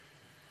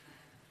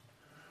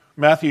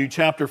Matthew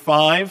chapter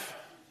 5,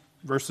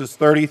 verses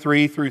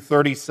 33 through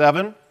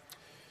 37.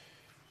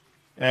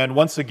 And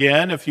once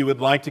again, if you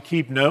would like to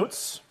keep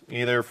notes,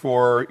 either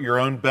for your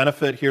own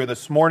benefit here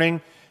this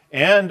morning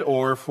and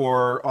or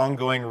for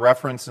ongoing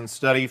reference and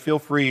study, feel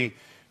free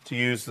to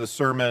use the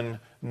sermon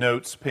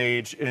notes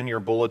page in your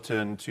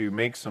bulletin to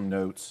make some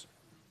notes.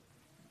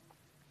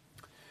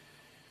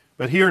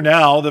 But hear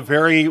now the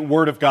very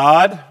word of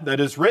God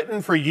that is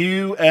written for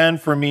you and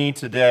for me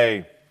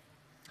today.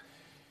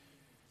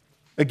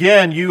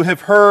 Again, you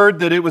have heard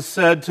that it was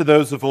said to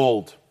those of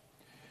old,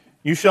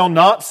 "You shall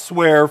not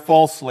swear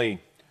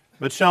falsely,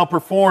 but shall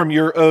perform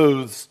your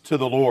oaths to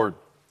the Lord.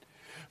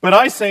 But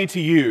I say to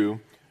you,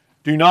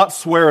 do not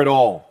swear at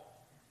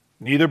all,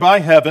 neither by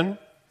heaven,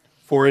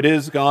 for it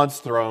is God's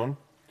throne,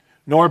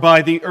 nor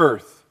by the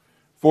earth,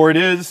 for it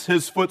is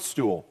his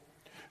footstool,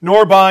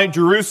 nor by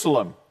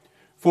Jerusalem,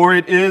 for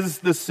it is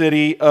the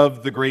city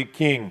of the great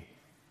King.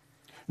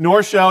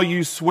 Nor shall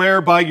you swear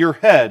by your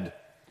head,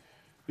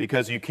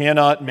 because you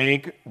cannot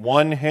make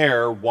one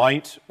hair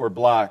white or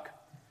black.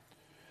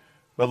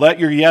 But let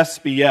your yes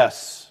be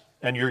yes,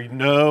 and your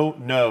no,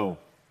 no.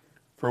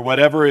 For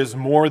whatever is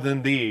more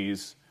than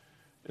these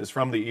is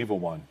from the evil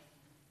one."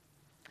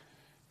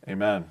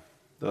 Amen.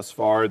 Thus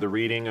far, the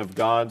reading of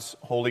God's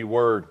holy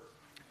word.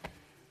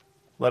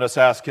 Let us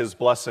ask his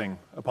blessing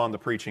upon the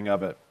preaching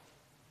of it.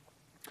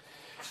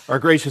 Our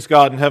gracious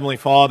God and Heavenly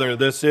Father,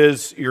 this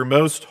is your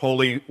most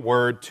holy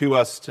word to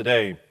us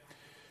today.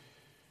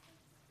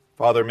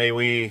 Father, may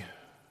we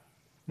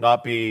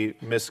not be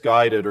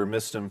misguided or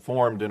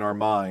misinformed in our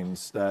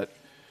minds that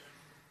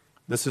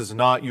this is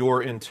not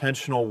your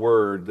intentional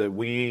word that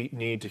we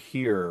need to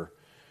hear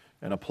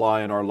and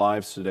apply in our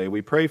lives today.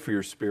 We pray for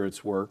your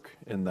Spirit's work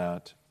in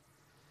that.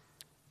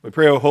 We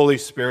pray, O Holy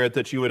Spirit,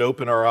 that you would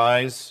open our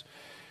eyes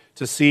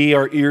to see,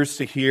 our ears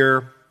to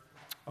hear,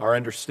 our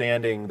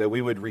understanding, that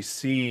we would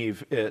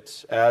receive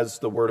it as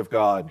the Word of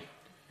God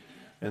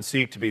and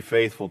seek to be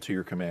faithful to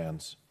your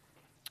commands.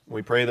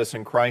 We pray this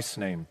in Christ's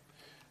name.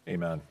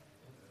 Amen.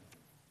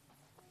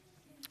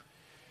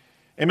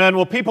 Amen.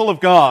 Well, people of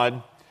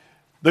God,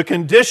 the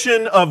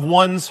condition of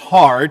one's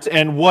heart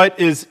and what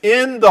is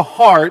in the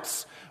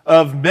hearts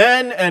of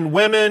men and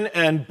women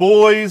and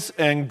boys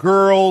and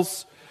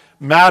girls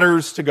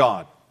matters to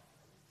God.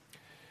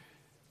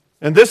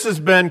 And this has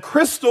been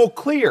crystal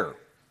clear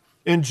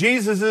in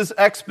Jesus'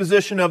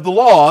 exposition of the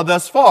law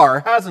thus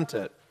far, hasn't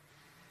it?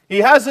 He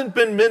hasn't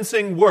been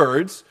mincing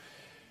words.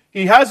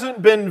 He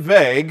hasn't been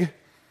vague.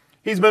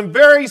 He's been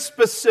very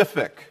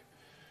specific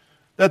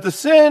that the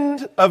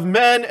sin of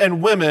men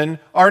and women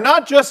are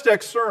not just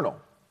external,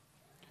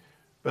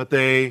 but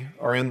they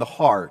are in the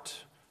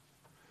heart.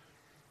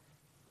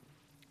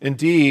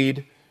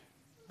 Indeed,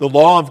 the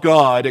law of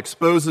God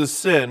exposes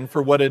sin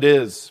for what it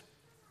is.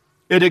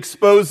 It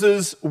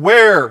exposes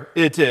where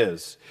it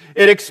is.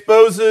 It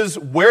exposes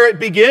where it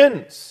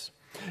begins.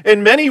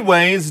 In many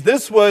ways,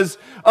 this was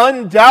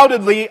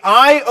undoubtedly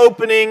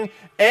eye-opening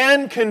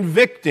and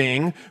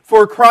convicting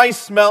for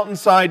Christ's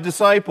mountainside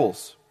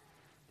disciples.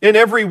 In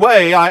every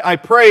way, I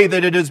pray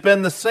that it has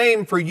been the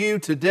same for you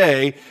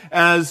today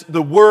as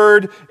the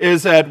Word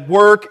is at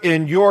work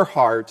in your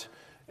heart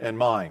and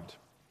mind.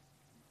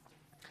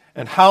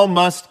 And how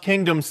must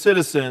kingdom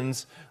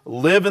citizens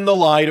live in the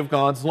light of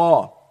God's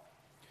law?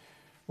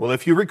 Well,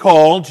 if you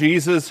recall,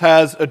 Jesus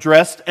has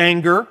addressed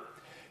anger,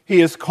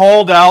 he has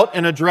called out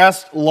and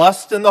addressed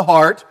lust in the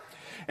heart,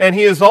 and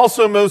he has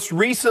also most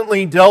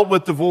recently dealt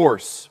with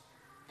divorce.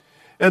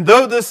 And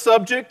though this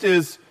subject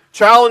is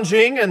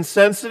challenging and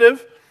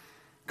sensitive,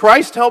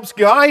 Christ helps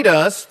guide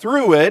us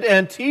through it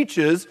and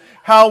teaches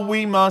how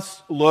we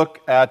must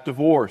look at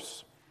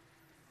divorce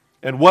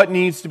and what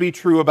needs to be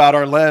true about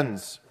our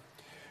lens.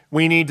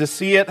 We need to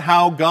see it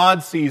how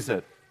God sees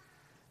it,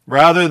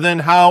 rather than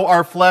how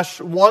our flesh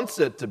wants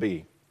it to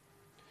be.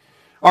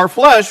 Our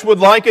flesh would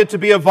like it to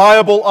be a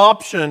viable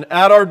option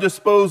at our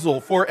disposal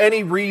for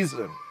any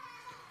reason.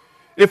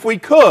 If we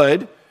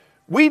could,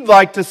 we'd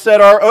like to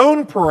set our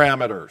own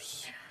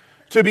parameters,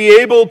 to be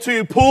able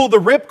to pull the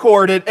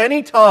ripcord at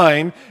any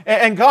time,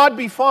 and God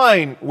be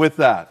fine with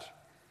that.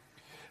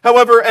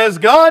 However, as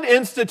God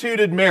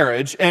instituted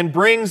marriage and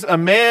brings a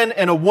man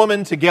and a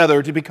woman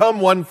together to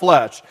become one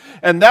flesh,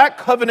 and that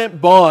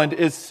covenant bond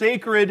is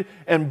sacred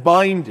and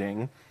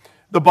binding,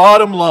 the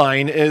bottom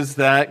line is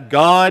that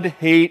God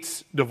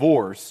hates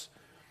divorce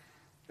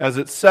as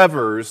it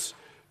severs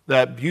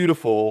that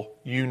beautiful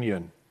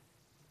union.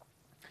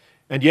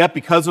 And yet,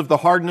 because of the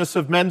hardness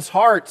of men's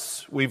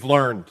hearts, we've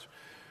learned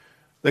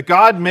that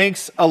God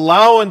makes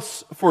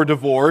allowance for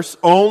divorce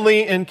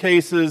only in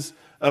cases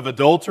of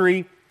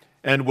adultery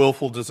and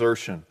willful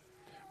desertion.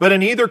 But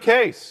in either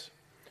case,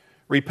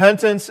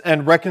 repentance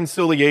and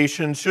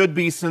reconciliation should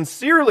be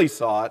sincerely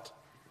sought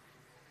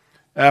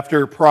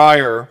even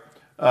prior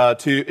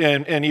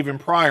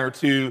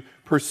to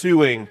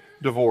pursuing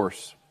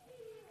divorce.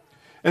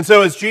 And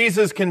so as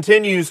Jesus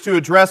continues to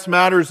address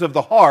matters of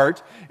the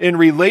heart in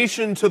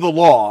relation to the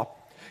law,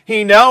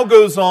 he now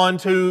goes on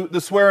to the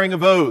swearing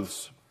of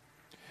oaths.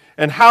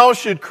 And how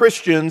should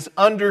Christians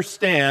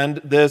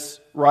understand this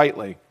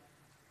rightly?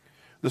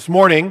 This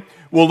morning,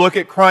 we'll look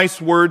at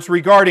Christ's words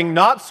regarding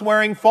not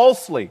swearing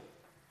falsely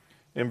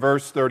in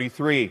verse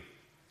 33.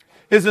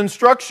 His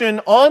instruction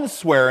on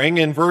swearing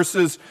in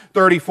verses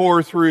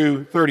 34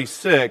 through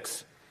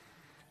 36,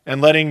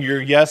 and letting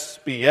your yes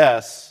be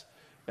yes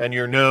and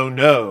your no,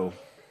 no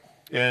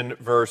in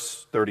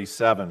verse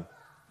 37.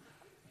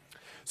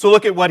 So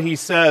look at what he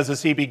says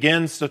as he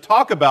begins to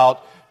talk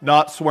about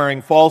not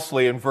swearing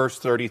falsely in verse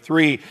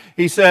 33.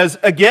 He says,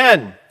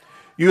 "Again,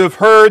 you have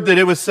heard that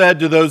it was said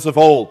to those of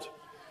old,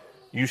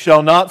 'You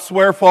shall not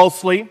swear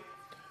falsely,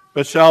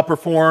 but shall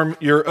perform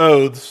your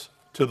oaths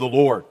to the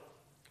Lord.'"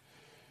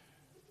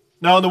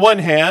 Now, on the one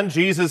hand,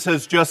 Jesus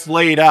has just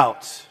laid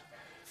out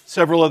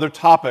several other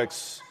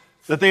topics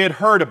that they had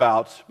heard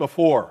about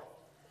before.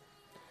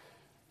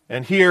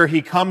 And here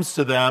he comes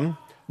to them,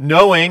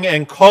 knowing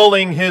and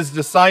calling his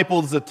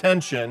disciples'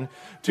 attention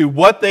to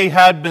what they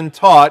had been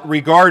taught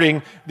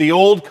regarding the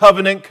Old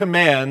Covenant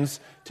commands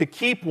to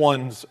keep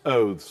one's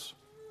oaths.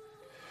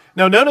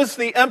 Now, notice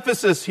the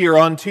emphasis here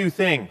on two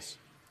things.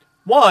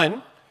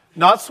 One,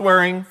 not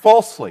swearing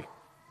falsely.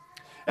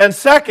 And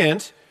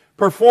second,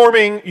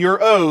 performing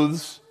your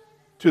oaths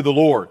to the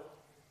Lord.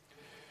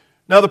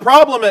 Now, the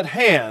problem at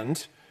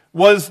hand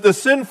was the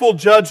sinful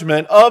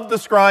judgment of the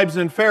scribes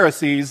and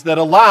Pharisees that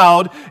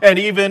allowed and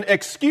even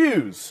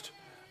excused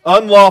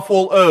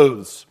unlawful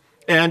oaths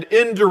and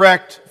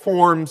indirect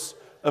forms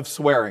of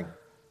swearing.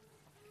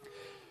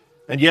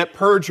 And yet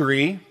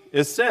perjury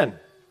is sin.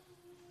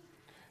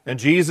 And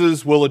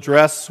Jesus will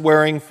address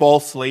swearing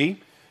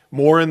falsely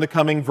more in the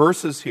coming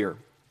verses here.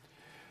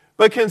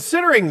 But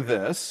considering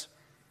this,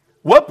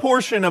 what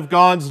portion of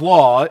God's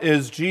law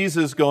is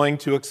Jesus going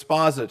to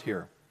exposit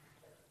here?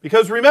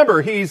 Because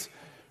remember, he's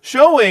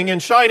showing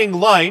and shining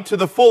light to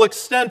the full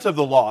extent of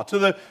the law, to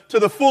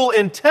the full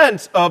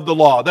intent of the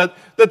law, that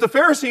the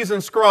Pharisees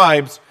and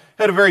scribes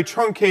had a very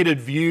truncated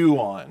view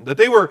on, that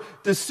they were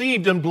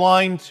deceived and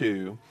blind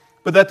to,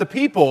 but that the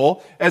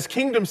people, as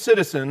kingdom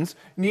citizens,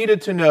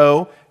 needed to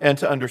know and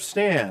to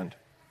understand.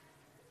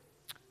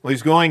 Well,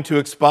 he's going to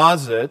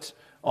exposit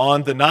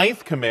on the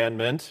 9th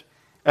commandment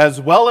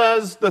as well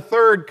as the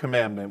 3rd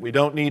commandment. We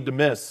don't need to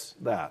miss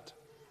that.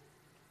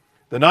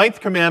 The 9th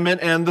commandment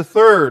and the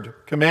 3rd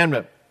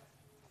commandment.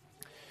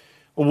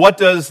 What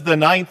does the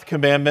 9th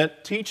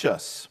commandment teach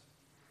us?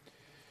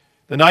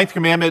 The 9th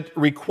commandment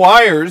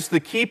requires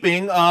the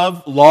keeping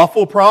of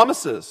lawful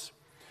promises,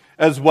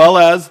 as well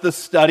as the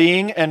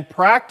studying and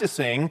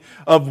practicing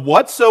of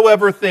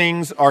whatsoever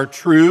things are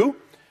true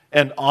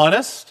and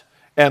honest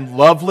and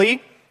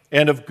lovely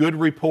and of good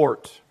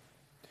report.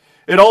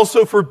 It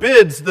also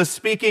forbids the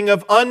speaking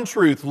of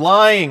untruth,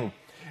 lying,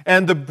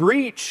 and the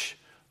breach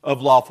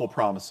of lawful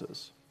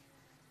promises.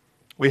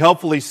 We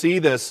helpfully see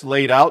this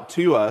laid out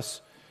to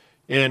us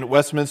in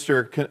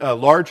Westminster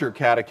Larger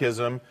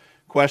Catechism,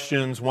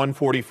 questions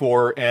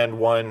 144 and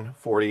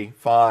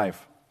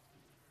 145.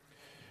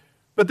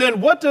 But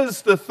then what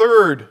does the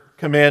 3rd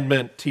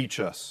commandment teach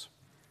us?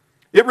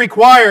 It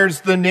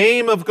requires the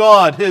name of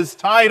God, His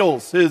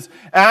titles, His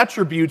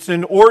attributes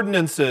and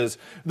ordinances,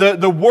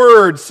 the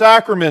word,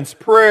 sacraments,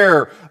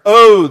 prayer,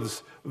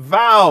 oaths,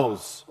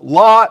 vows,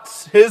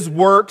 lots, His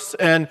works,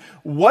 and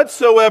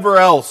whatsoever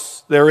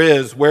else there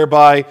is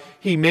whereby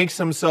He makes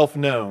Himself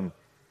known,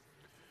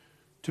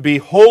 to be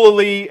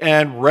holily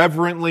and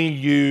reverently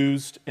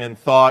used in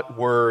thought,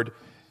 word,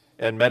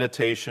 and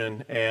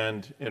meditation,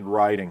 and in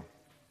writing.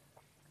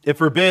 It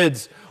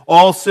forbids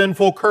all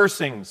sinful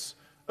cursings,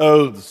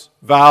 oaths,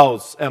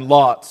 vows, and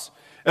lots,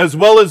 as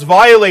well as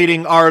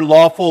violating our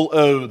lawful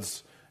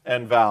oaths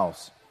and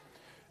vows.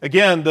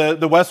 Again,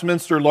 the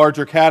Westminster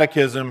Larger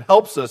Catechism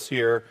helps us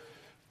here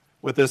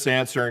with this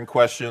answer in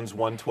questions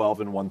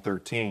 112 and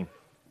 113.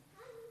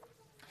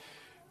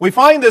 We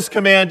find this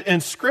command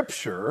in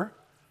Scripture,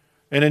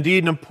 and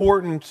indeed an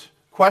important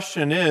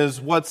question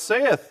is, what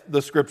saith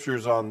the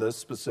Scriptures on this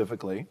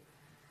specifically?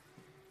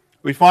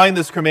 We find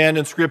this command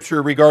in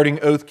Scripture regarding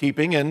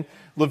oath-keeping in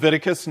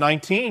Leviticus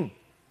 19,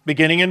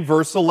 beginning in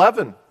verse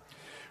 11,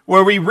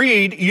 where we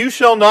read, "You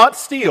shall not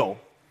steal,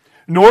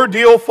 nor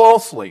deal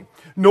falsely,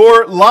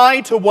 nor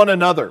lie to one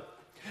another,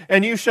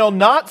 and you shall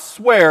not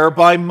swear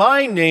by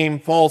my name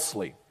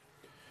falsely,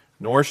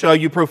 nor shall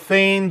you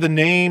profane the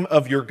name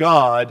of your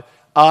God.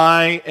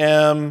 I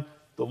am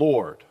the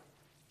Lord."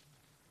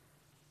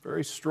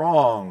 Very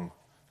strong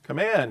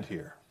command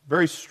here.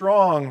 Very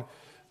strong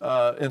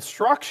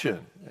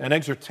instruction and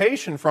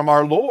exhortation from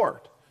our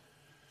Lord.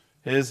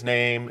 His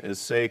name is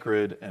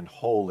sacred and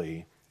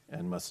holy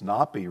and must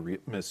not be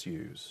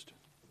misused.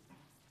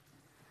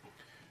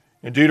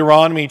 In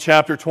Deuteronomy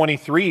chapter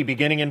 23,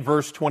 beginning in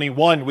verse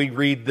 21, we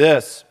read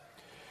this: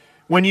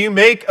 "When you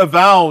make a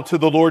vow to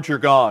the Lord your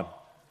God,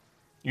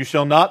 you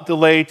shall not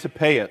delay to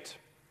pay it,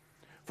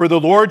 for the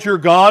Lord your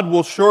God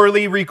will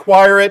surely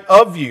require it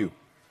of you,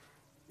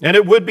 and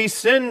it would be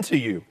sin to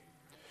you.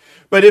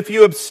 But if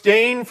you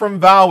abstain from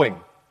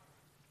vowing,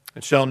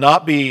 it shall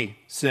not be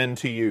sin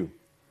to you.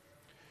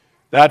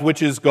 That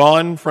which is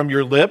gone from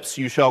your lips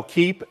you shall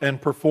keep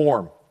and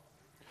perform.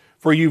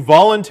 For you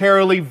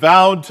voluntarily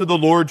vowed to the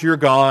Lord your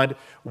God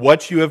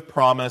what you have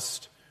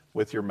promised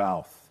with your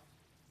mouth.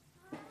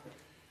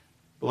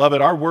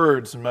 Beloved, our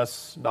words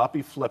must not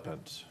be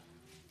flippant.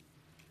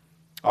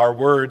 Our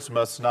words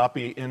must not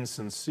be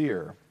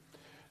insincere.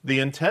 The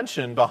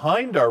intention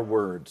behind our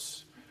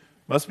words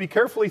must be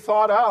carefully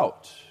thought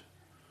out.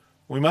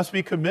 We must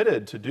be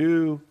committed to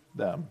do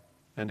them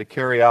and to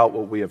carry out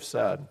what we have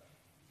said.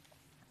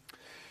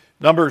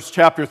 Numbers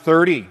chapter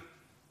 30,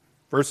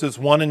 verses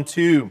 1 and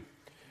 2.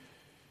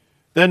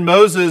 Then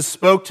Moses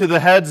spoke to the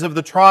heads of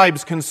the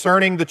tribes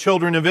concerning the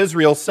children of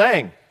Israel,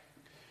 saying,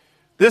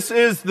 "This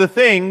is the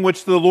thing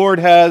which the Lord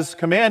has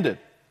commanded.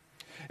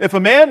 If a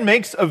man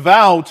makes a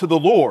vow to the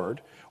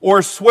Lord,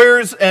 or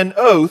swears an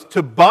oath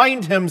to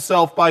bind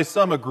himself by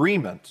some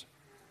agreement,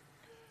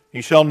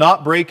 he shall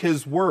not break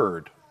his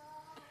word.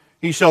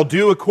 He shall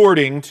do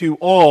according to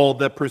all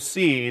that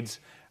proceeds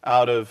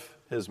out of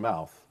his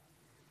mouth."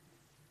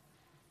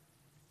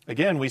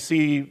 Again, we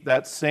see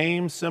that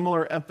same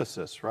similar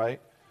emphasis, right?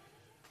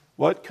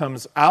 What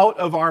comes out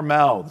of our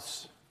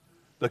mouths,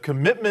 the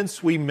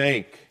commitments we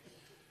make,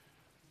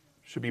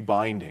 should be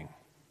binding.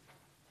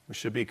 We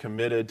should be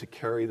committed to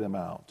carry them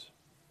out.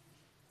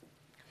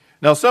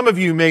 Now, some of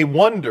you may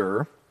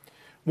wonder,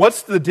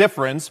 what's the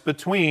difference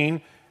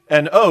between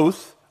an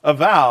oath, a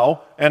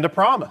vow, and a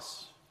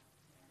promise?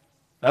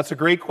 That's a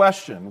great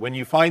question. When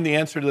you find the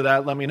answer to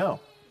that, let me know.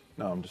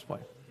 No, I'm just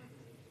playing.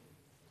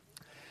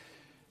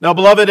 Now,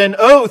 beloved, an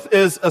oath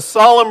is a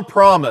solemn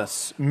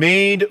promise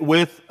made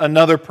with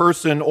another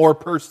person or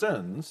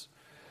persons,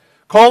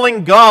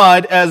 calling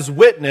God as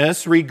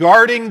witness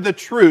regarding the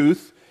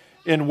truth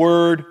in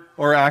word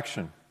or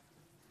action.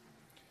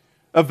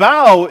 A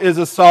vow is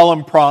a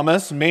solemn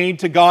promise made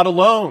to God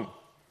alone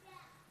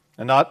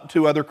and not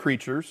to other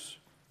creatures,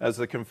 as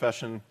the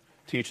confession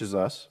teaches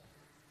us.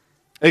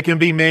 It can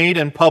be made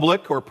in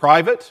public or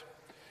private.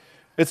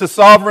 It's a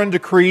sovereign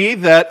decree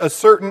that a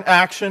certain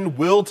action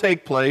will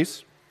take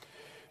place.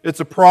 It's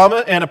a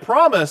promise, and a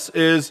promise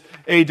is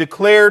a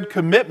declared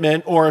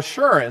commitment or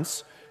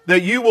assurance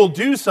that you will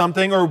do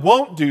something or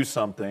won't do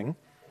something.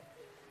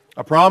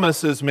 A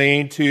promise is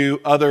made to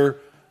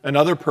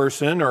another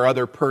person or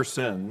other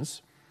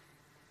persons.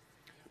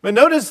 But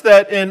notice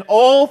that in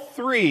all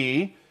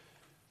three,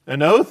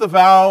 an oath, a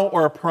vow,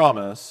 or a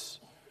promise,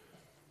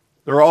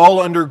 they're all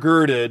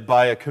undergirded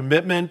by a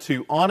commitment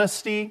to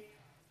honesty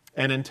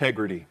and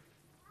integrity.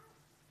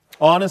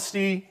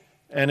 Honesty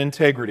and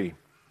integrity.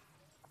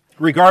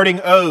 Regarding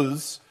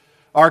oaths,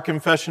 our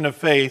confession of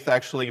faith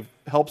actually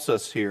helps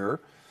us here.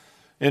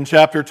 In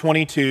chapter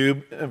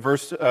 22,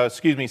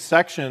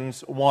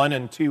 sections 1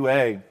 and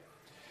 2a.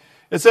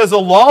 It says, "A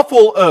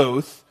lawful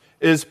oath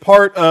is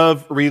part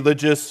of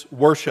religious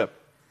worship,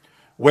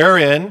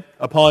 wherein,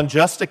 upon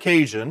just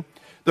occasion,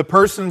 the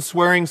person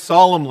swearing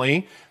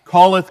solemnly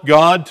calleth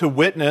God to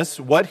witness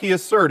what he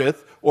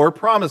asserteth or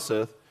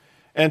promiseth,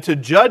 and to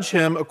judge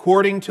him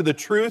according to the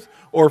truth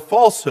or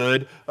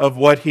falsehood of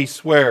what he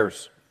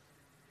swears.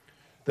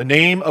 The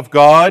name of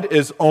God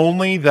is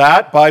only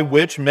that by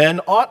which men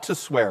ought to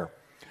swear,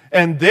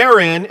 and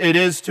therein it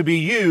is to be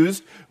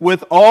used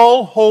with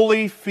all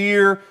holy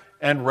fear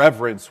and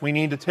reverence." We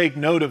need to take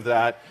note of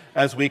that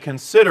as we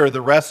consider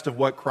the rest of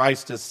what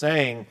Christ is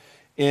saying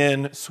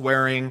in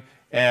swearing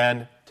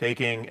and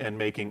taking and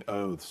making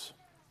oaths.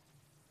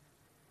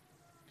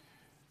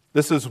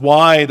 This is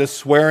why the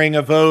swearing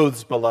of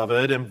oaths,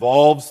 beloved,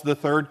 involves the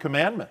third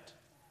commandment,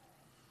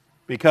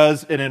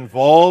 because it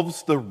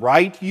involves the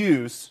right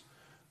use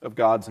of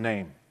God's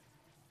name.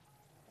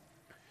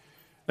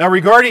 Now,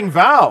 regarding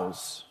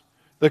vows,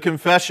 the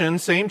confession,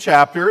 same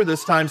chapter,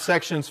 this time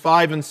sections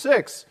 5 and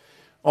 6,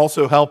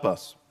 also help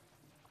us.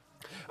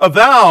 A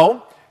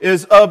vow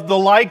is of the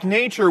like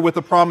nature with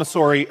a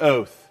promissory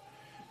oath,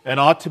 and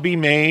ought to be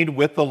made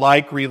with the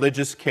like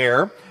religious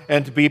care,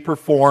 and to be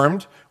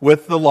performed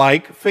with the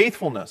like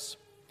faithfulness.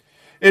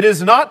 It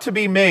is not to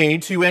be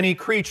made to any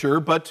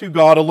creature, but to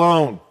God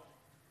alone,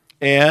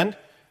 and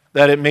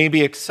that it may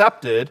be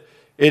accepted,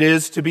 it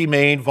is to be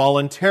made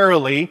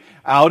voluntarily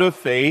out of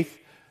faith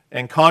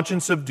and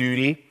conscience of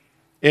duty,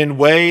 in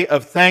way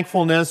of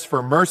thankfulness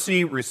for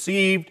mercy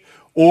received,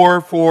 or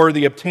for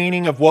the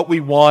obtaining of what we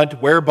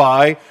want,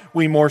 whereby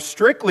we more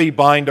strictly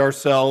bind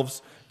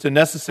ourselves to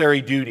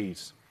necessary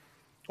duties,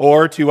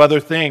 or to other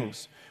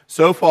things,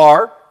 so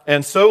far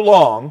and so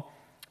long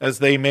as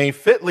they may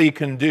fitly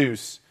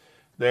conduce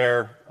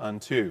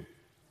thereunto.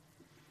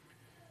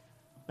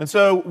 And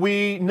so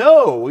we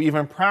know,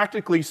 even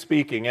practically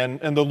speaking,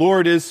 and the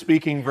Lord is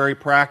speaking very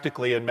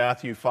practically in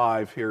Matthew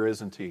 5 here,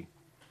 isn't he?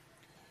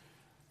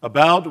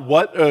 About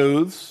what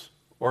oaths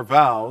or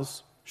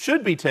vows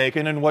should be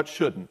taken and what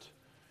shouldn't.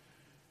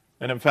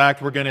 And in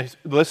fact, we're going to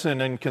listen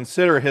and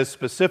consider his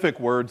specific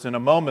words in a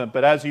moment.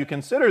 But as you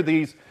consider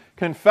these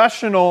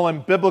confessional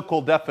and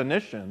biblical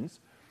definitions,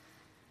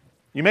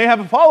 you may have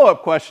a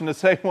follow-up question to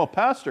say, well,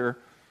 Pastor,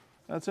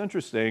 that's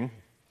interesting.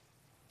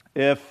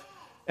 If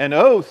an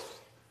oath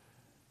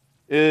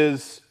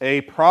is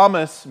a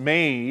promise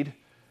made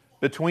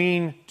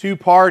between two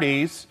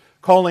parties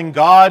calling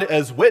God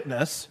as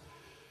witness,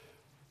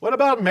 what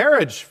about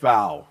marriage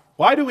vow?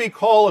 Why do we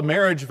call a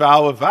marriage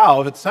vow a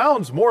vow if it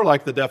sounds more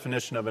like the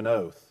definition of an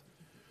oath?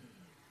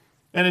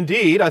 And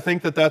indeed, I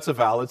think that that's a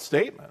valid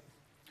statement.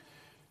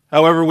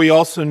 However, we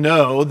also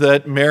know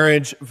that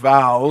marriage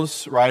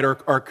vows, right,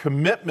 are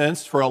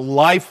commitments for a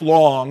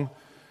lifelong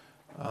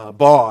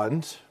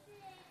bond.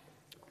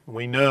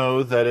 We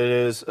know that it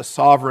is a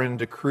sovereign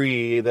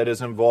decree that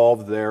is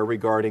involved there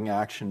regarding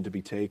action to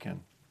be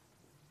taken.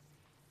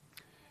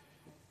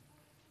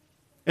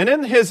 And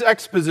in his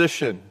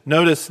exposition,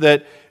 notice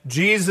that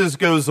Jesus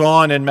goes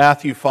on in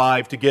Matthew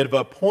 5 to give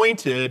a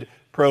pointed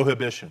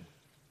prohibition.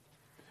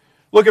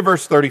 Look at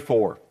verse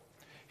 34.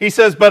 He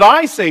says, "But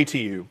I say to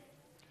you,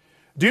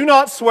 do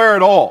not swear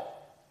at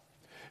all,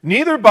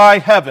 neither by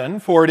heaven,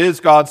 for it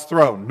is God's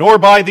throne, nor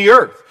by the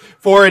earth,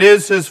 for it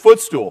is his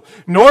footstool,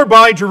 nor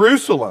by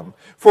Jerusalem,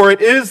 for it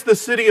is the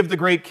city of the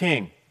great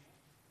king.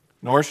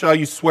 Nor shall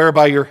you swear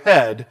by your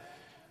head,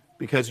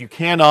 because you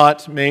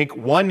cannot make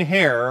one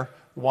hair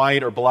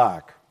white or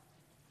black."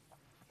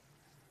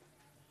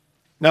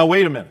 Now,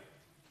 wait a minute.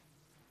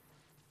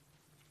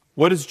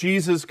 What is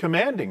Jesus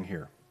commanding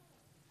here?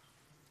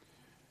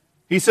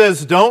 He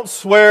says, don't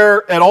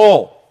swear at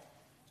all.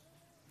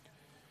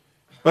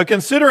 But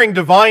considering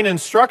divine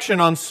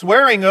instruction on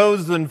swearing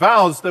oaths and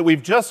vows that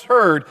we've just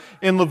heard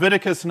in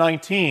Leviticus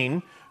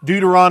 19,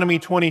 Deuteronomy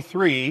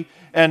 23,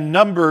 and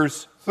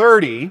Numbers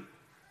 30,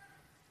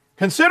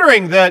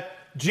 considering that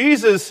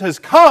Jesus has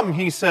come,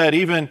 he said,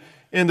 even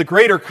in the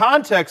greater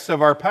context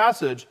of our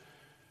passage,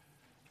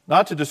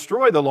 not to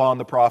destroy the law and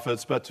the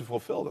prophets, but to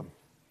fulfill them.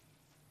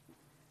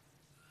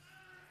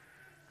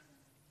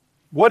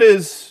 What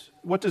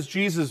does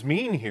Jesus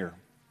mean here?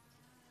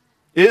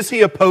 Is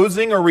he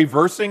opposing or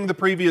reversing the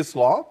previous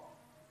law?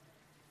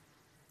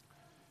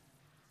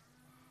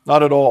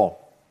 Not at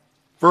all.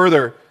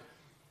 Further,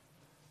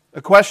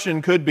 a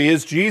question could be,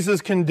 is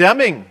Jesus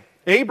condemning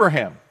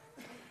Abraham,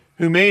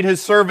 who made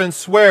his servant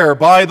swear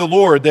by the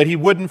Lord that he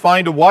wouldn't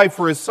find a wife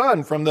for his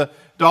son from the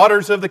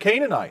daughters of the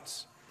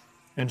Canaanites?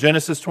 In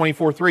Genesis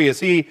 24:3, is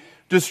he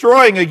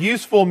destroying a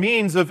useful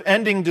means of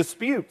ending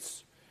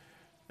disputes,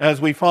 as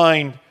we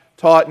find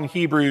taught in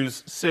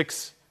Hebrews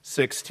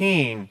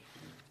 6:16?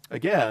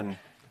 Again,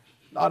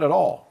 not at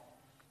all.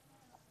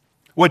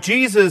 What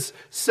Jesus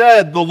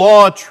said the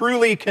law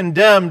truly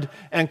condemned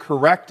and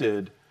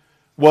corrected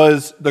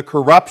was the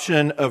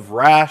corruption of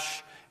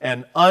rash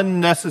and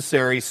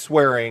unnecessary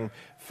swearing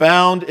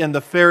found in the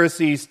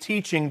Pharisees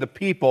teaching the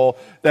people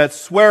that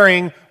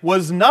swearing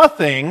was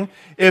nothing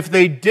if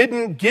they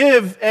didn't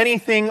give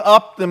anything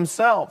up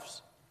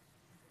themselves.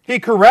 He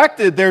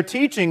corrected their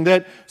teaching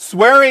that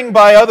swearing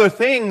by other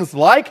things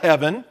like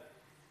heaven,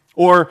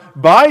 or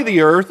by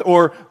the earth,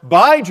 or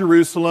by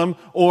Jerusalem,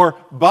 or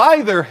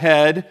by their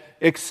head,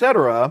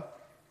 etc.,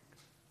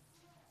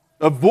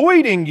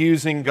 avoiding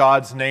using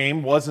God's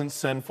name wasn't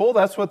sinful.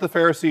 That's what the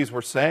Pharisees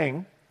were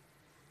saying.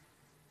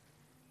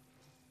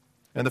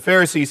 And the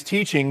Pharisees'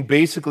 teaching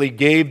basically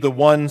gave the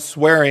one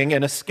swearing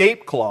an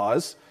escape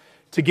clause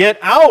to get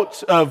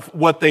out of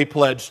what they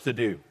pledged to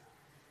do.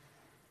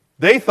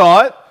 They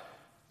thought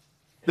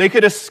they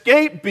could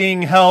escape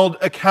being held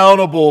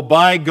accountable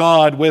by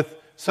God with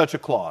such a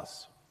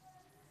clause.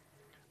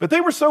 But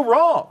they were so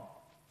wrong.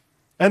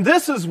 And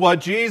this is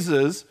what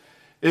Jesus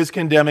is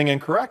condemning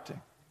and correcting.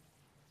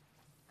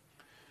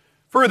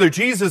 Further,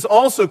 Jesus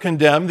also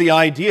condemned the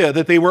idea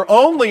that they were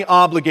only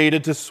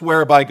obligated to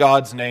swear by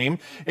God's name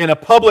in a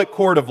public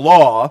court of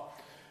law,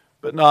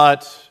 but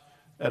not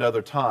at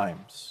other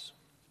times.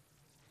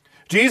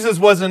 Jesus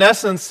was in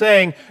essence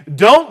saying,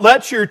 don't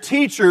let your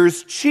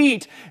teachers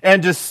cheat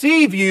and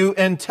deceive you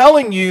in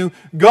telling you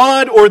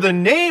God or the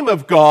name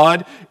of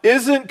God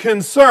isn't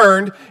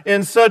concerned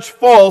in such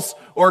false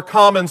or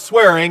common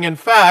swearing. In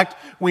fact,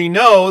 we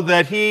know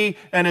that he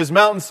and his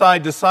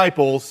mountainside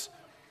disciples,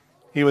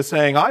 he was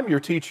saying, I'm your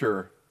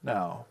teacher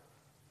now.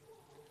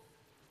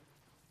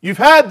 You've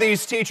had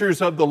these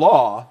teachers of the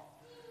law,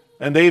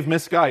 and they've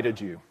misguided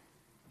you.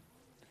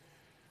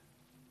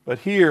 But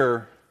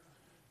here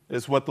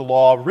is what the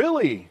law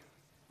really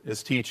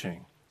is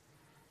teaching,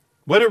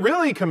 what it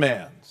really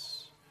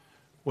commands,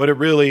 what it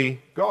really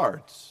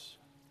guards.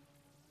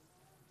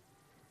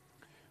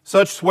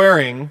 Such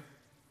swearing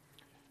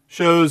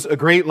shows a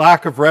great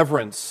lack of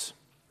reverence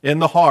in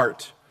the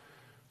heart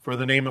for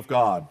the name of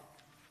God.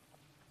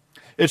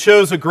 It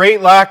shows a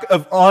great lack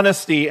of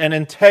honesty and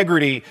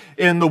integrity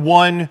in the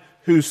one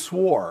who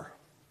swore.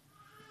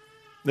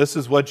 This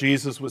is what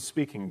Jesus was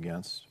speaking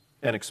against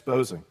and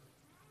exposing.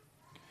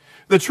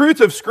 The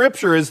truth of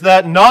Scripture is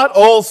that not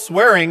all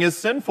swearing is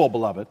sinful,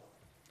 beloved.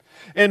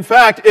 In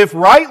fact, if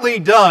rightly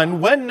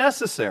done when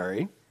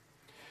necessary,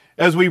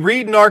 as we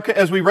read in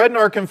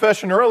our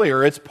confession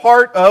earlier, it's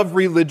part of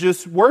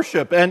religious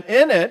worship, and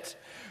in it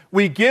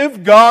we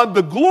give God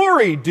the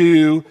glory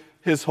due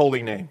his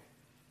holy name.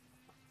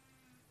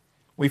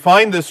 We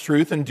find this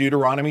truth in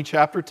Deuteronomy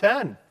chapter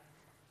 10,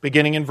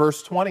 beginning in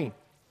verse 20.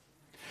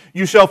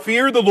 You shall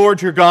fear the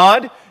Lord your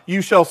God,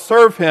 you shall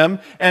serve him,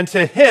 and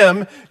to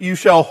him you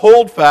shall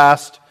hold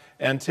fast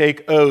and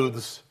take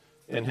oaths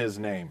in his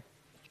name.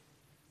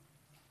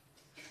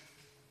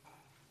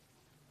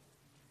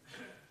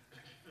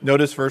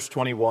 Notice verse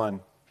 21.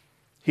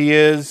 He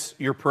is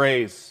your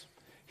praise.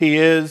 He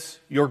is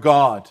your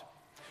God,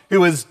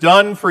 who has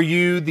done for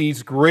you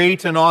these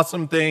great and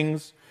awesome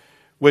things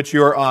which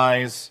your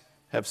eyes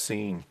have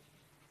seen.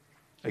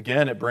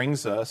 Again, it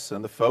brings us,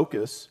 and the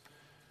focus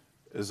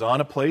is on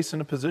a place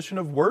and a position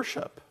of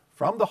worship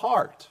from the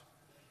heart.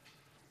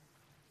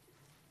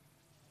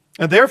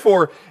 And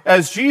therefore,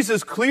 as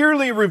Jesus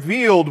clearly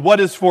revealed what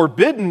is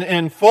forbidden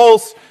in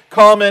false,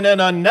 common,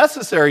 and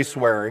unnecessary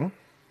swearing,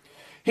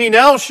 he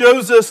now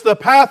shows us the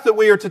path that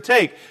we are to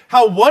take.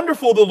 How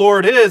wonderful the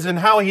Lord is and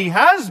how he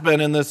has been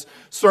in this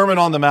Sermon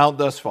on the Mount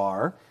thus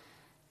far,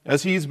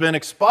 as he's been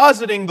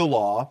expositing the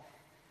law,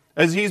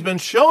 as he's been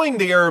showing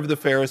the error of the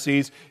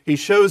Pharisees, he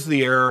shows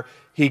the error,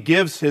 he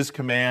gives his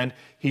command,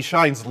 he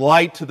shines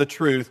light to the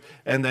truth,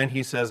 and then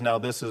he says, now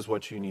this is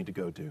what you need to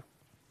go do.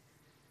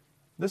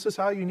 This is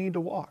how you need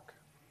to walk.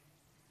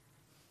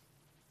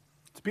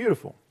 It's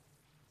beautiful.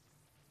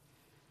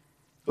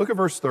 Look at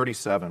verse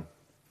 37.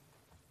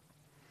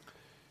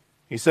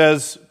 He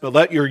says, but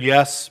let your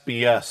yes be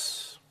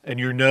yes, and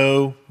your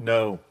no,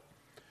 no.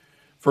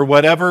 For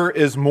whatever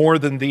is more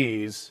than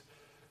these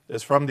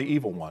is from the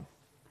evil one.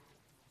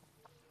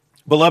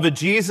 Beloved,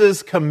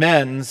 Jesus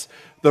commends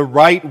the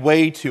right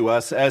way to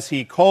us as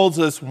he calls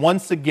us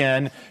once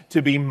again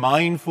to be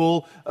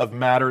mindful of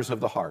matters of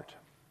the heart.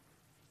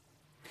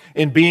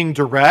 In being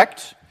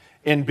direct,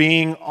 in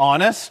being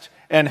honest,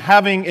 and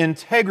having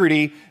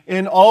integrity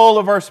in all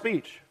of our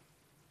speech.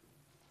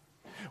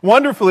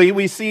 Wonderfully,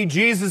 we see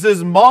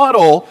Jesus'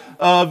 model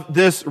of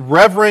this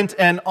reverent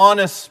and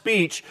honest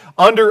speech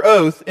under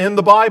oath in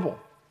the Bible.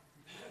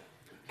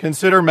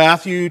 Consider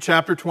Matthew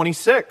chapter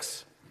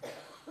 26,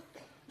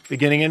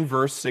 beginning in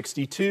verse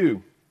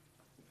 62.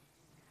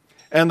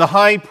 And the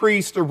high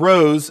priest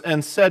arose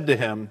and said to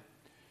him,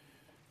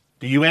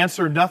 do you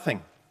answer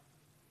nothing?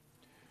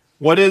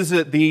 What is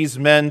it these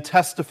men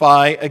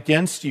testify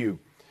against you?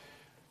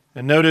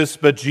 And notice,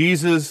 but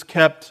Jesus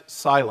kept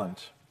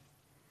silent.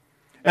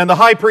 And the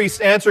high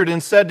priest answered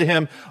and said to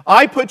him,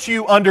 I put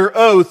you under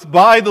oath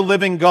by the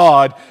living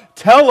God.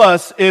 Tell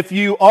us if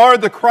you are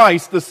the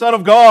Christ, the Son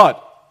of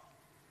God.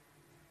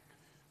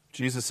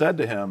 Jesus said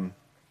to him,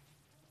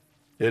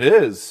 it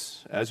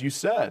is, as you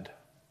said.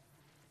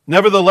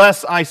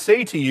 Nevertheless, I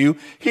say to you,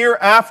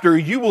 hereafter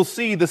you will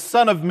see the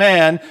Son of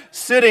Man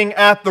sitting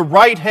at the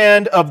right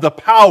hand of the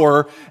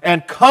power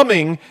and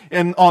coming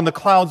on the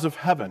clouds of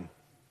heaven.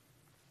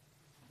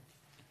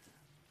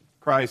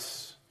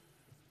 Christ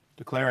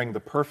declaring the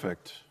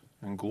perfect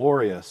and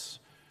glorious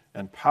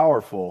and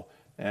powerful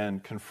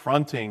and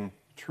confronting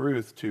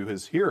truth to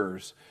his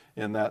hearers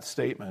in that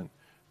statement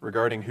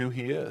regarding who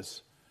he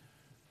is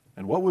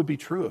and what would be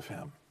true of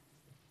him.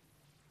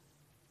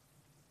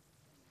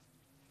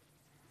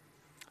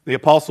 The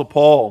Apostle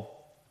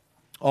Paul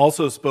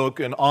also spoke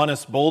in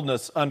honest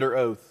boldness under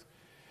oath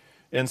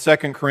in 2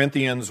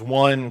 Corinthians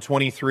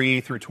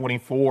 1:23 through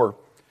 24.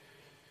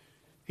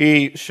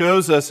 He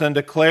shows us and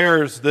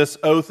declares this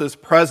oath is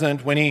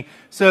present when he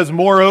says,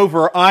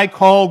 moreover, I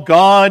call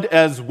God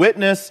as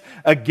witness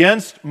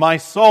against my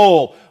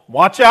soul.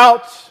 Watch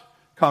out,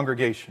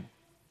 congregation.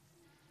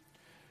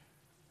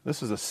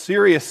 This is a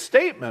serious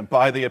statement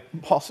by the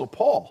Apostle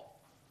Paul.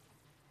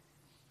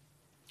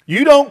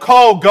 You don't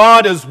call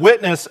God as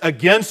witness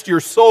against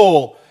your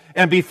soul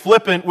and be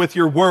flippant with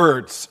your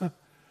words.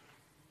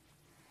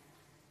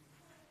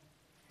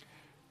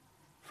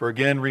 For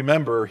again,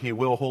 remember, he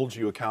will hold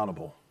you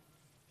accountable.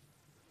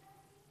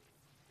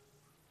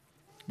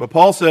 But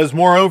Paul says,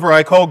 moreover,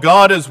 I call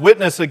God as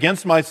witness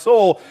against my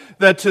soul,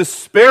 that to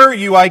spare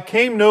you I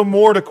came no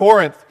more to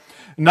Corinth.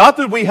 Not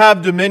that we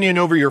have dominion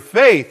over your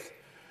faith,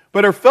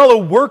 but are fellow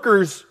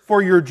workers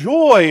for your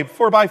joy,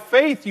 for by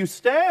faith you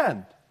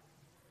stand.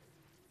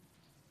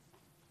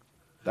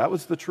 That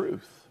was the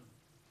truth.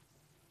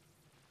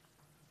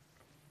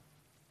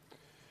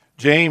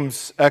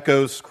 James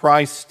echoes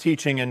Christ's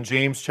teaching in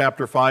James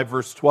chapter 5,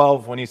 verse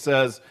 12, when he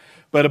says,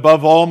 but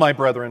above all, my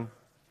brethren,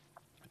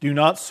 do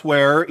not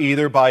swear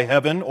either by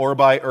heaven or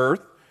by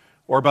earth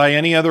or by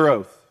any other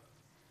oath,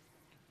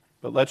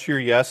 but let your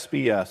yes be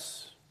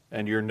yes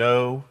and your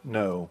no,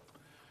 no,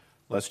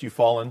 lest you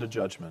fall into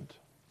judgment.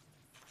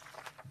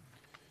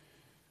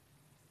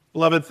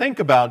 Beloved, think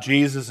about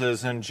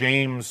Jesus' and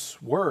James'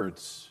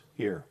 words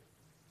here.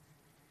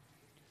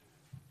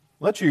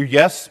 Let your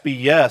yes be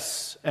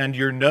yes and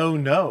your no,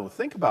 no.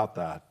 Think about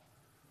that.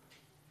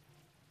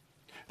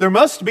 There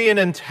must be an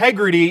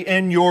integrity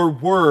in your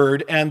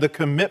word and the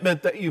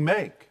commitment that you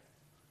make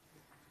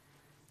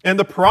and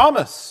the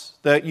promise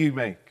that you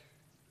make.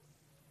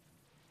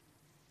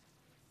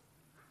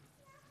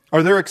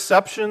 Are there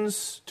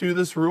exceptions to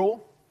this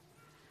rule?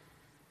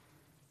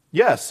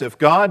 Yes, if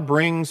God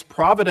brings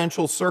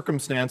providential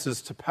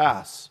circumstances to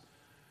pass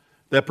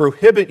that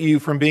prohibit you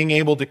from being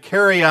able to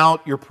carry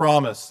out your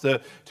promise,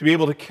 to be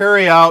able to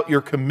carry out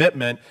your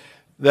commitment,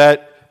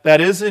 that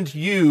isn't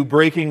you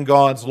breaking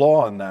God's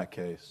law in that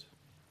case.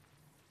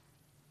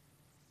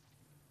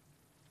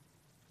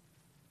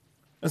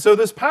 And so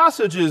this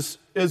passage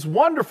is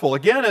wonderful.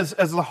 Again, as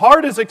the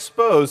heart is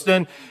exposed,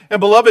 and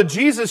beloved,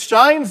 Jesus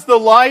shines the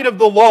light of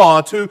the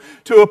law to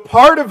a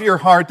part of your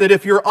heart that,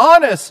 if you're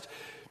honest,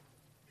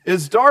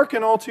 is dark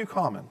and all too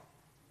common.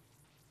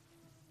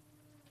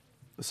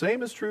 The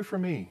same is true for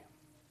me.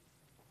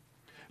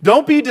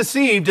 Don't be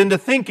deceived into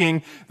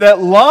thinking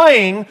that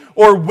lying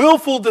or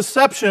willful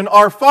deception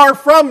are far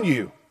from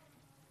you.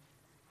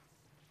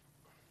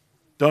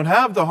 Don't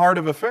have the heart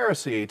of a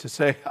Pharisee to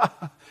say,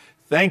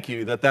 thank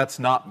you that that's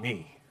not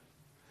me.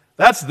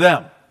 That's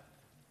them.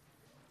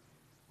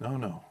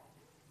 No.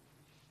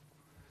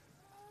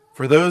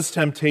 For those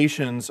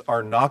temptations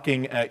are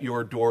knocking at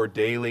your door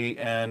daily,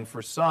 and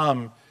for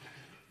some,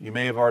 you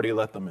may have already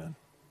let them in.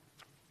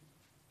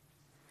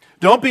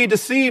 Don't be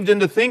deceived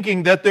into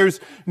thinking that there's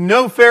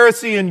no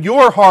Pharisee in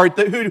your heart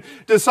who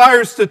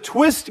desires to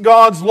twist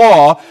God's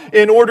law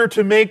in order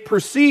to make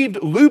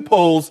perceived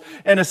loopholes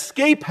and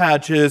escape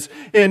hatches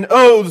in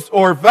oaths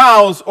or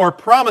vows or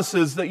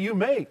promises that you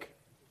make.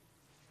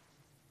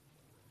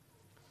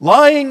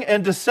 Lying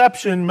and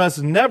deception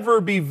must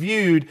never be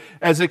viewed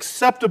as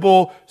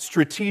acceptable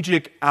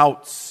strategic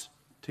outs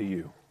to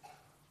you.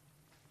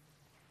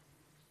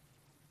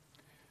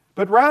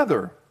 But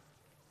rather,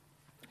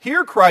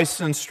 hear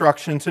Christ's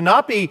instruction to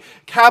not be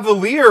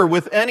cavalier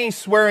with any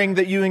swearing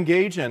that you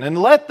engage in, and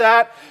let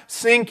that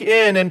sink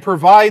in and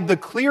provide the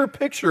clear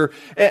picture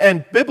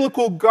and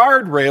biblical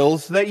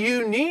guardrails that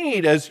you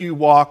need as you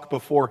walk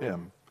before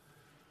Him.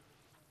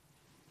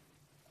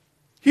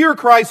 Hear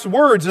Christ's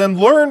words and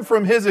learn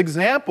from His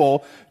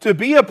example to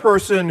be a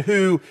person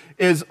who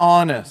is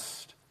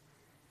honest,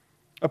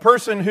 a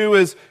person who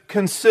is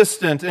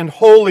consistent and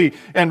holy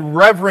and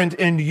reverent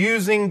in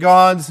using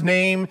God's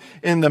name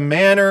in the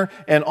manner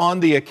and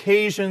on the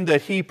occasion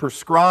that He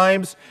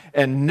prescribes,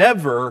 and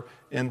never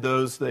in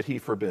those that He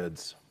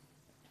forbids.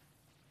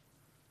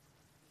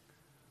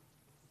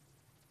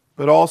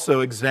 But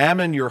also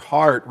examine your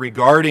heart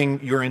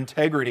regarding your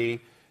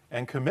integrity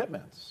and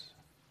commitments.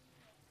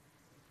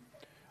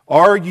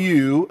 Are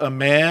you a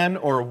man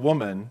or a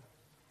woman?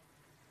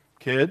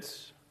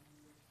 Kids,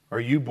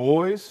 are you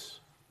boys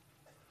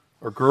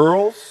or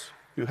girls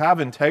who have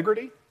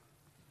integrity?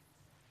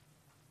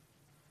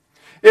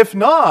 If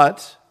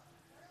not,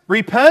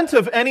 repent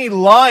of any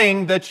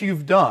lying that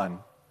you've done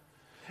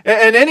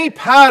and any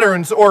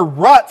patterns or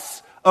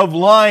ruts of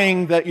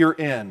lying that you're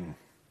in.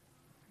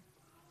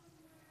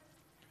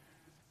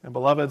 And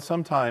beloved,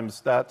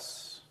 sometimes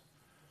that's,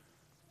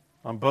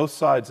 on both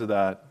sides of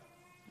that,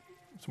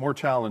 it's more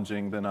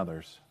challenging than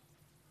others.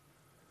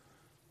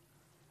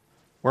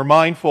 We're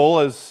mindful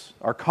as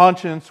our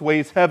conscience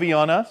weighs heavy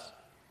on us.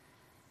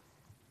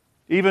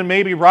 Even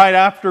maybe right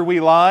after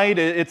we lied,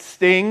 it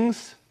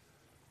stings.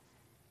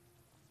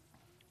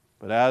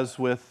 But as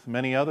with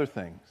many other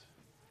things,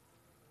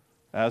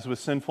 as with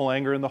sinful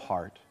anger in the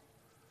heart,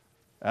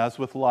 as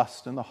with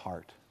lust in the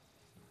heart,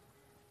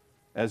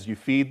 as you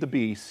feed the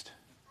beast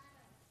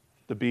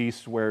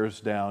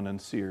wears down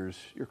and sears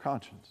your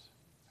conscience.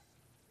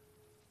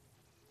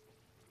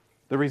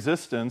 The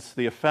resistance,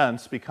 the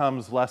offense,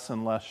 becomes less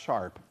and less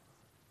sharp.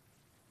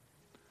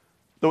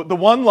 The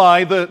one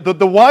lie,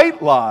 the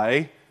white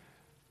lie,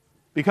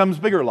 becomes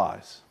bigger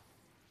lies.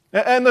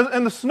 And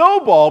the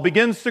snowball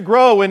begins to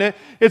grow, and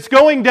it's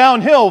going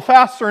downhill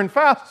faster and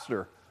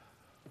faster.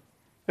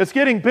 It's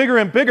getting bigger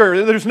and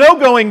bigger. There's no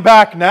going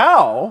back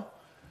now,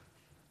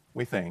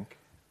 we think.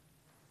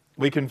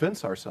 We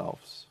convince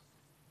ourselves.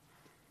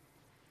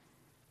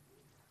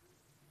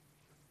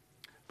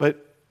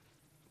 But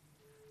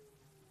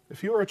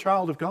if you are a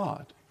child of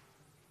God,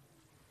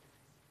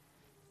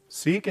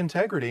 seek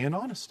integrity and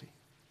honesty.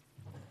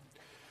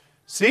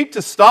 Seek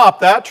to stop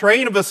that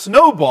train of a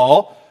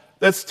snowball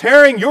that's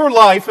tearing your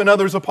life and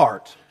others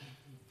apart,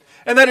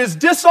 and that is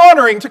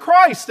dishonoring to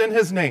Christ and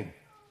His name.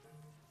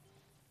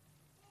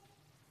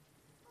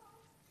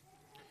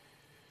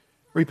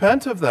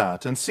 Repent of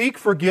that and seek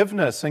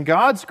forgiveness and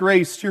God's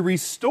grace to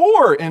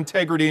restore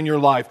integrity in your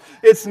life.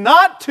 It's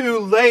not too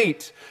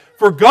late.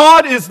 For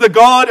God is the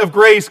God of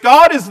grace.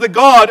 God is the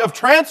God of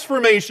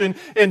transformation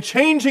and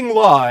changing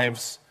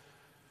lives.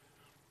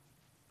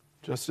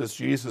 Just as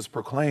Jesus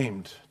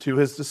proclaimed to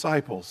His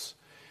disciples,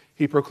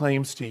 He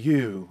proclaims to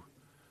you,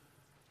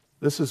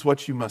 this is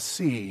what you must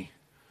see,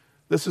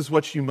 this is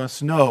what you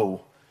must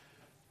know,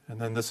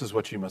 and then this is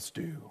what you must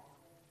do.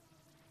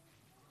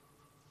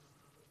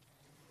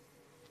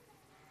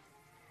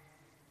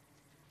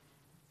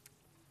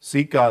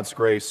 Seek God's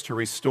grace to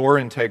restore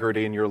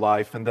integrity in your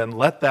life, and then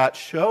let that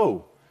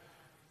show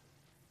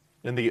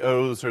in the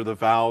oaths or the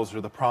vows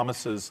or the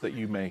promises that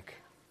you make.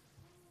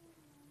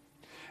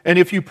 And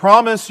if you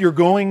promise you're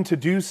going to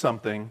do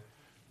something,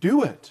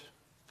 do it.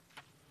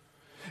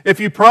 If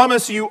you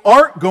promise you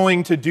aren't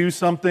going to do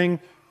something,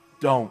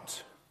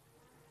 don't.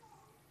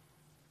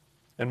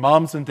 And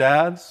moms and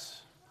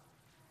dads,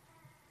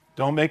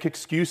 Don't make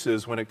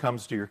excuses when it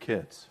comes to your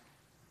kids.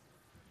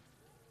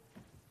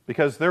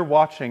 Because they're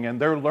watching and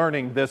they're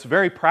learning this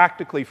very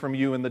practically from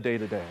you in the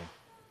day-to-day.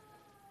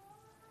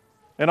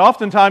 And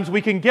oftentimes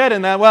we can get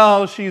in that,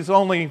 well, she's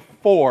only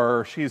 4,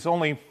 or she's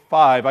only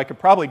 5. I could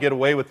probably get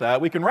away with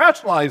that. We can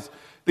rationalize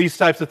these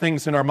types of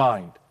things in our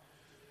mind.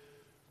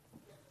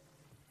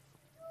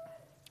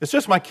 It's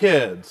just my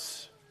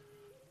kids.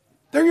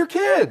 They're your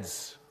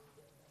kids.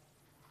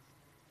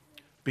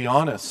 Be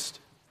honest.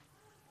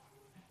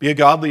 Be a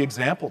godly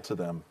example to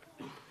them.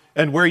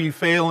 And where you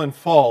fail and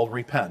fall,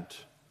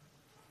 repent.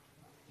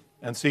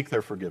 And seek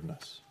their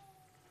forgiveness.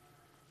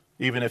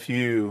 Even if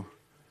you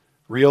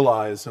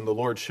realize and the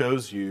Lord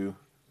shows you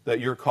that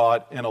you're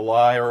caught in a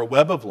lie or a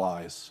web of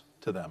lies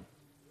to them.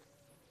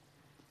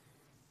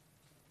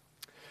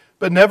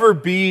 But never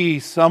be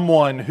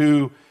someone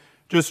who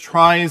just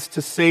tries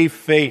to save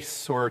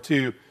face or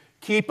to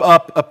keep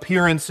up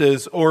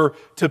appearances or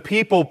to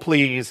people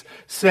please,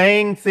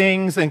 saying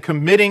things and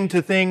committing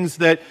to things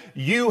that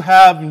you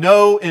have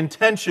no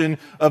intention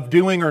of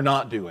doing or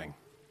not doing.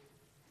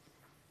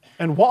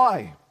 And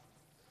why?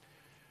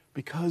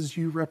 Because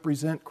you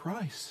represent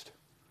Christ.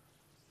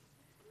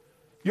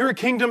 You're a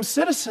kingdom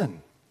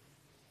citizen.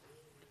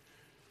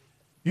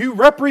 You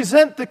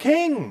represent the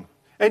King,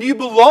 and you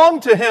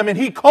belong to Him, and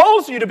He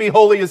calls you to be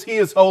holy as He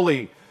is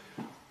holy.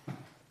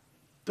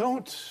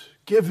 Don't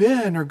give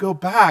in or go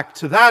back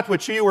to that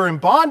which you were in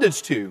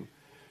bondage to.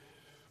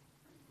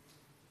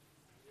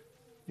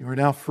 You are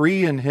now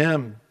free in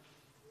Him.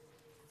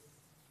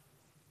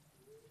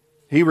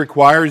 He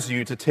requires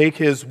you to take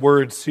His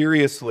word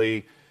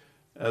seriously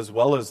as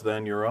well as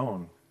then your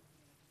own.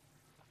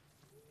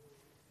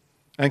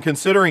 And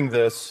considering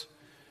this,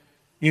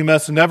 you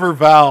must never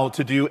vow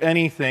to do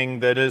anything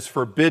that is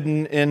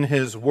forbidden in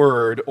His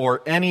word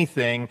or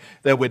anything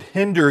that would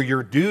hinder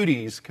your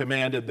duties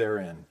commanded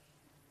therein.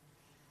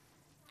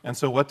 And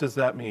so what does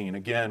that mean?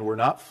 Again, we're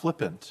not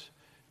flippant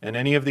in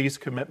any of these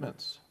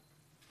commitments.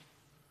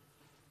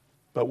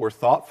 But we're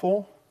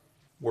thoughtful,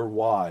 we're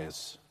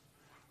wise,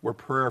 we're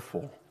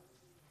prayerful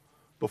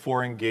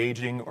before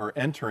engaging or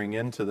entering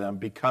into them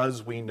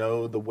because we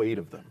know the weight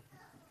of them.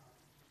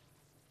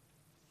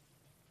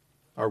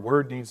 Our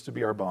word needs to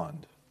be our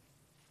bond.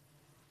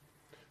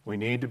 We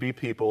need to be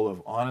people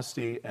of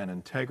honesty and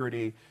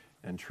integrity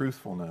and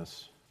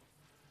truthfulness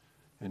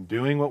in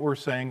doing what we're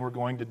saying we're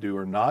going to do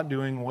or not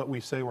doing what we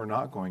say we're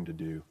not going to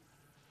do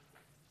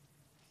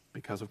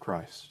because of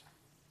Christ.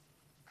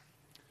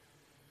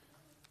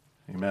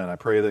 Amen. I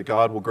pray that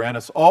God will grant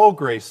us all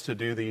grace to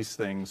do these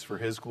things for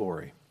His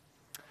glory.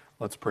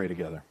 Let's pray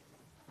together.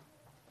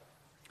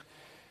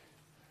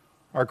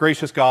 Our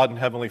gracious God and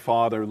Heavenly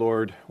Father,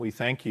 Lord, we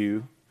thank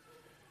You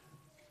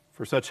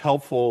for such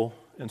helpful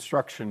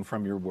instruction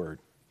from Your word.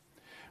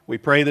 We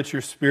pray that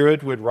Your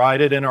Spirit would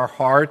write it in our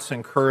hearts,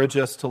 encourage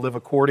us to live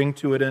according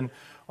to it in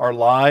our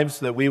lives,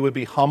 that we would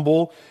be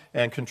humble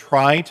and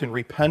contrite and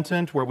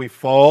repentant where we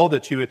fall,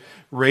 that You would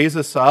raise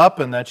us up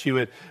and that You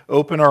would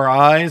open our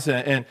eyes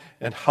and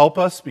help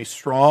us be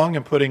strong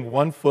in putting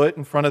one foot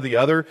in front of the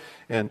other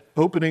and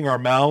opening our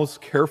mouths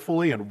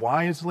carefully and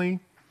wisely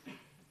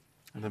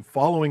and then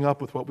following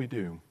up with what we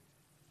do.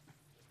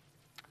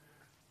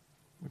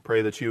 We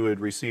pray that You would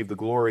receive the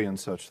glory in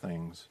such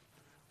things.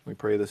 We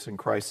pray this in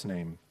Christ's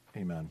name.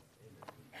 Amen.